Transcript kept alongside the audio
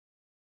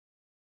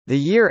The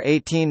year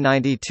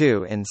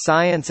 1892 in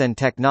science and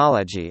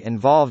technology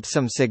involved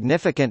some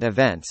significant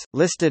events,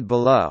 listed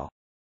below.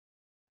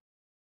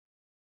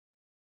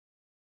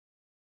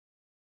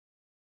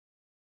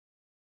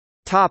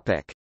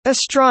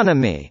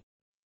 Astronomy.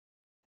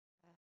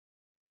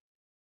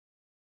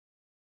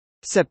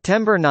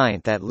 September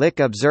 9 at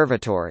Lick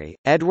Observatory,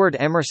 Edward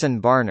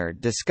Emerson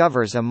Barnard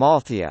discovers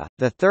Amalthea,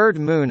 the third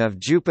moon of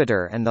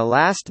Jupiter and the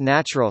last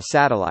natural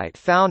satellite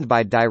found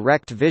by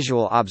direct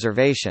visual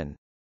observation.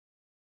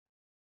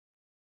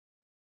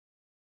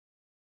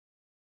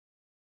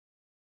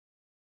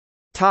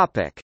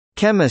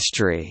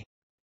 Chemistry.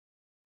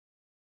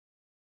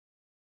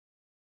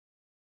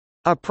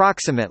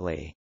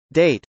 Approximately.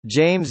 Date: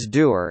 James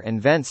Dewar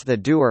invents the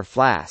Dewar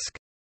flask.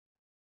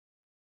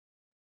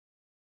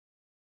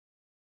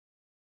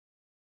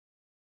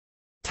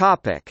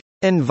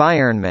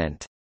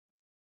 Environment.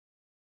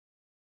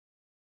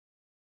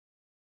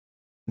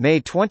 May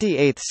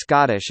 28 –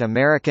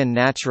 Scottish-American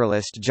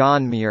naturalist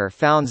John Muir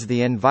founds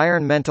the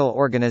environmental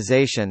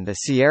organization the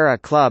Sierra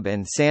Club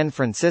in San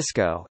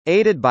Francisco,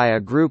 aided by a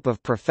group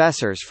of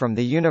professors from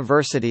the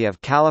University of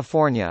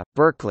California,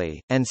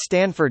 Berkeley, and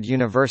Stanford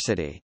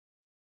University.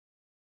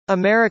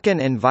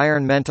 American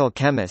environmental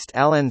chemist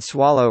Ellen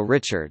Swallow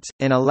Richards,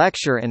 in a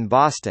lecture in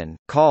Boston,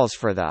 calls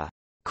for the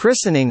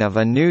christening of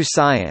a new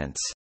science,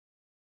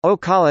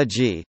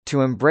 ecology,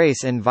 to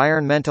embrace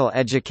environmental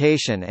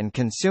education and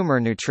consumer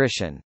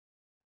nutrition.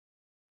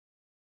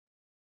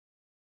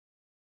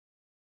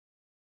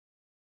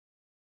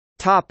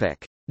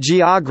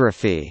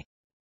 Geography.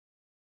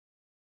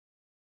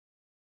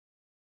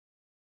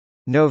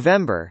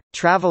 November,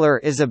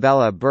 traveller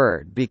Isabella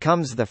Bird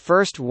becomes the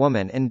first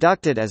woman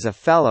inducted as a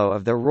Fellow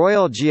of the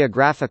Royal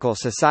Geographical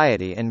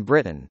Society in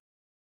Britain.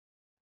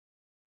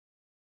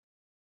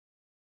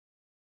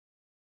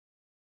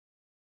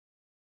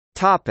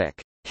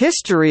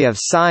 History of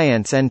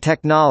science and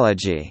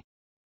technology.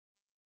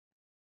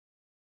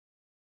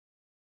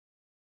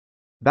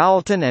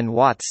 Boulton and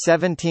Watt's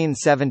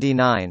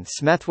 1779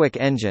 Smethwick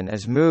engine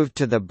is moved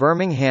to the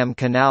Birmingham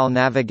Canal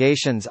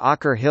Navigation's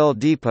Ocker Hill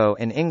Depot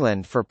in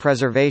England for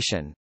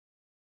preservation.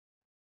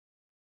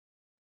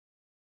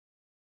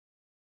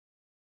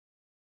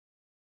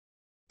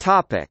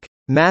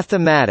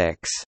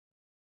 Mathematics.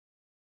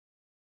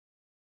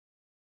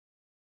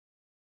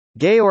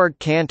 Georg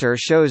Cantor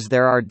shows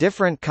there are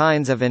different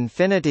kinds of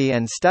infinity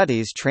and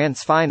studies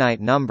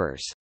transfinite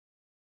numbers.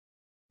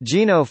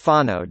 Gino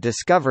Fano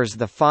discovers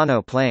the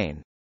Fano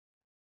plane.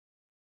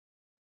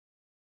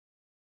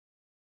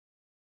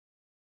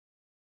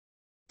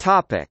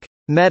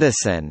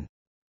 Medicine.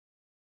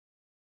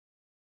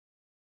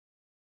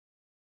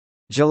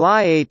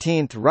 July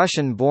 18 –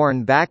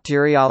 Russian-born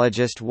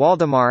bacteriologist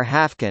Waldemar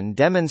Haffkine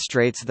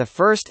demonstrates the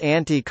first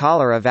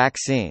anti-cholera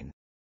vaccine.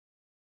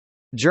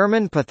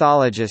 German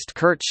pathologist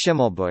Kurt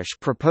Schimmelbusch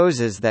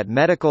proposes that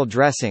medical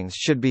dressings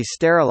should be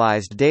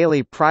sterilized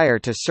daily prior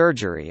to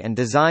surgery and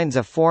designs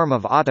a form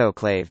of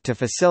autoclave to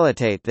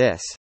facilitate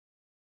this.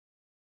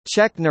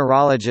 Czech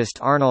neurologist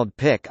Arnold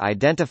Pick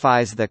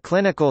identifies the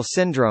clinical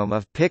syndrome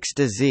of Pick's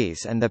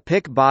disease and the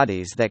Pick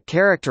bodies that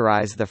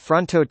characterize the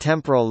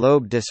frontotemporal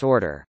lobe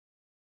disorder.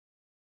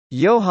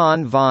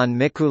 Johann von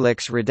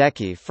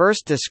Mikulicz-Radecki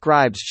first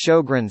describes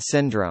Sjogren's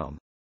syndrome.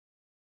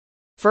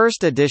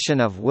 First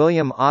edition of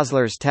William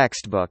Osler's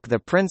textbook The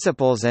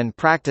Principles and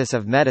Practice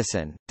of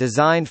Medicine,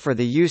 designed for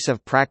the use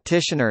of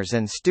practitioners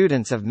and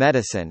students of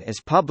medicine,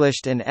 is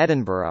published in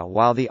Edinburgh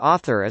while the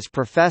author is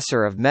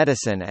Professor of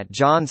Medicine at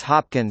Johns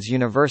Hopkins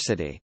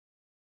University.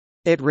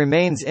 It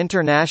remains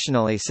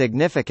internationally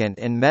significant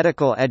in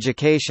medical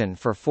education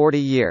for 40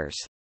 years.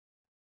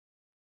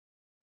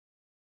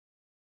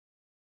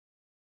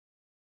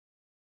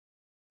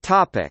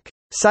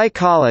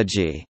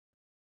 Psychology.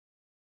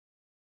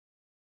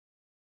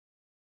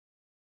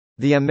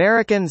 The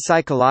American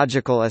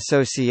Psychological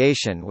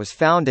Association was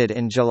founded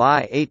in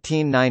July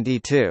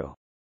 1892.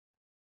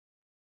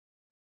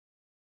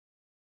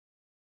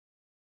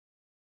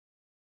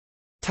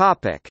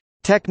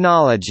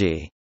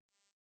 Technology.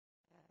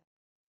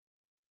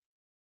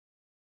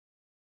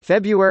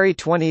 February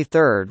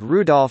 23 –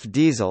 Rudolf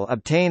Diesel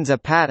obtains a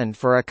patent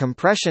for a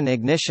compression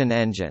ignition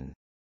engine.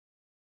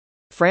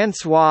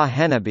 François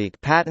Hennebeek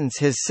patents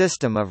his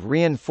system of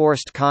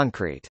reinforced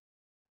concrete.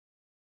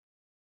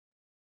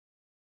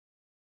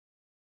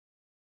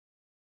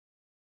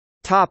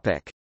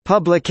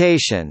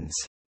 Publications.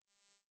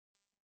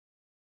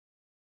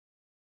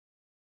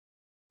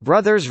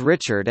 Brothers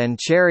Richard and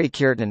Cherry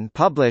Kierton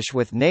publish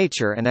With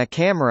Nature and a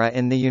Camera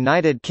in the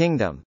United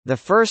Kingdom, the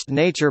first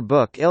nature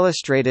book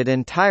illustrated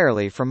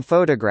entirely from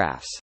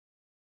photographs.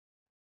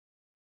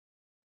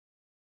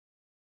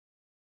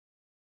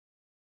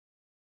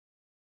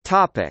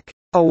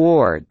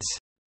 Awards.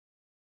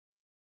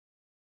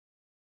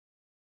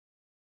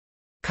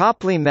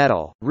 Copley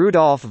Medal,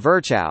 Rudolf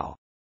Virchow.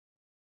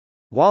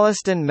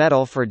 Wollaston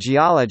Medal for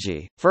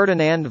Geology,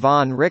 Ferdinand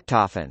von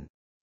Richthofen.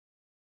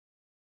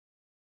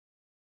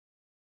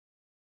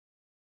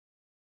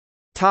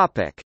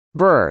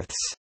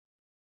 Births.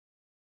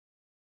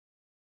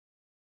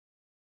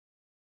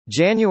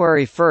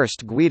 January 1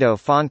 – Guido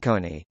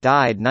Fonconi,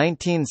 died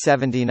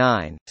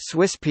 1979,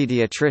 Swiss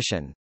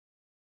pediatrician.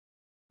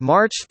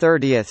 March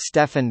 30 –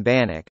 Stefan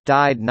Banach,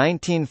 died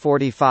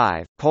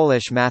 1945,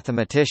 Polish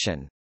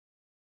mathematician.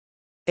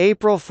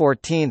 April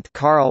 14 –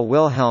 Carl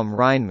Wilhelm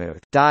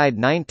Reinmuth, died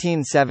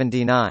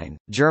 1979,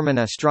 German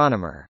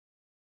astronomer.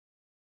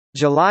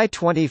 July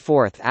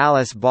 24 –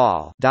 Alice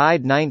Ball,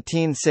 died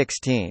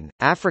 1916,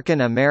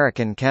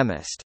 African-American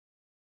chemist.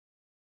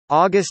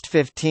 August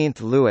 15 –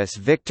 Louis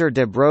Victor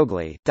de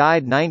Broglie,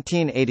 died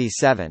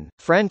 1987,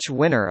 French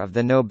winner of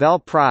the Nobel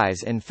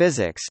Prize in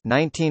Physics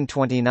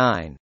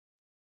 1929.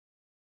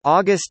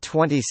 August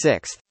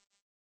 26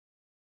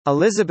 –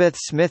 Elizabeth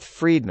Smith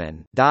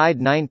Friedman, died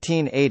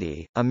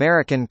 1980,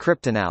 American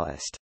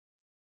cryptanalyst.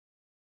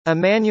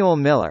 Emmanuel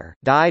Miller,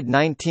 died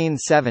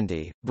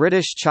 1970,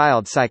 British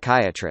child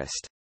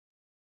psychiatrist.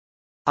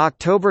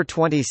 October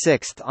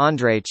 26 –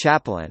 André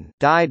Chapelain,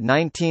 died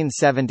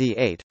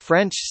 1978,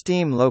 French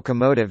steam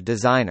locomotive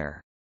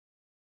designer.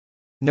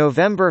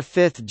 November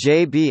 5 –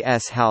 J. B.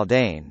 S.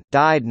 Haldane,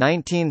 died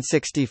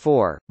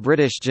 1964,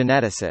 British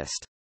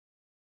geneticist.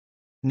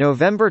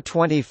 November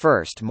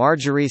 21 –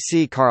 Marjorie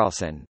C.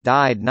 Carlson,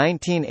 died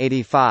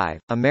 1985,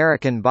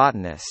 American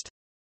botanist.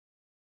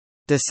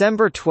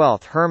 December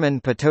 12 –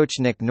 Herman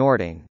Potočnik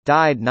Nording,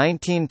 died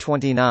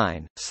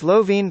 1929,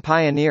 Slovene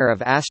pioneer of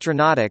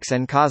astronautics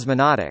and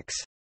cosmonautics.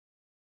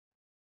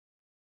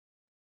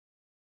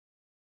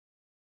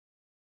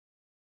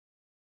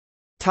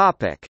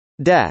 Topic: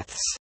 Deaths.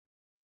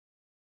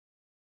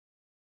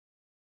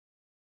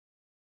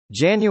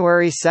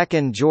 January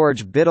 2 –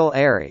 George Biddle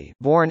Airy,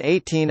 born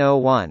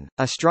 1801,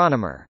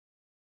 astronomer.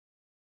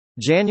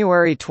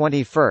 January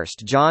 21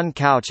 – John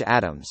Couch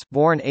Adams,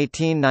 born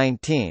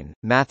 1819,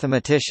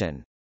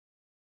 mathematician.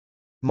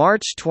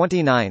 March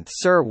 29 –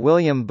 Sir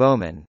William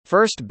Bowman,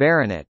 1st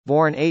Baronet,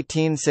 born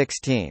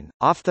 1816,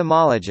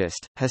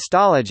 ophthalmologist,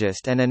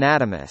 histologist and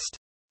anatomist.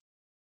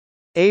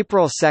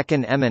 April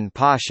 2 – Emin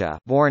Pasha,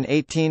 born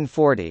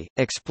 1840,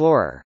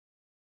 explorer.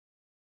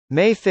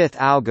 May 5 –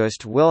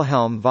 August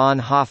Wilhelm von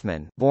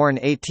Hofmann, born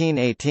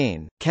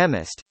 1818,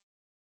 chemist.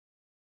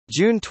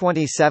 June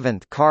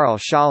 27 – Carl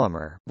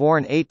Schalemer,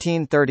 born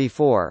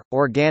 1834,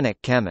 organic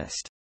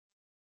chemist.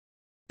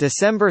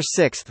 December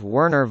 6 –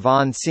 Werner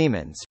von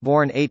Siemens,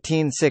 born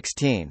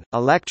 1816,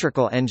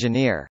 electrical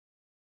engineer.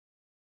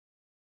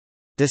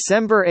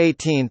 December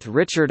 18 –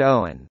 Richard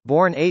Owen,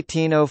 born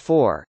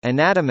 1804,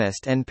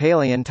 anatomist and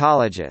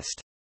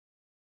paleontologist.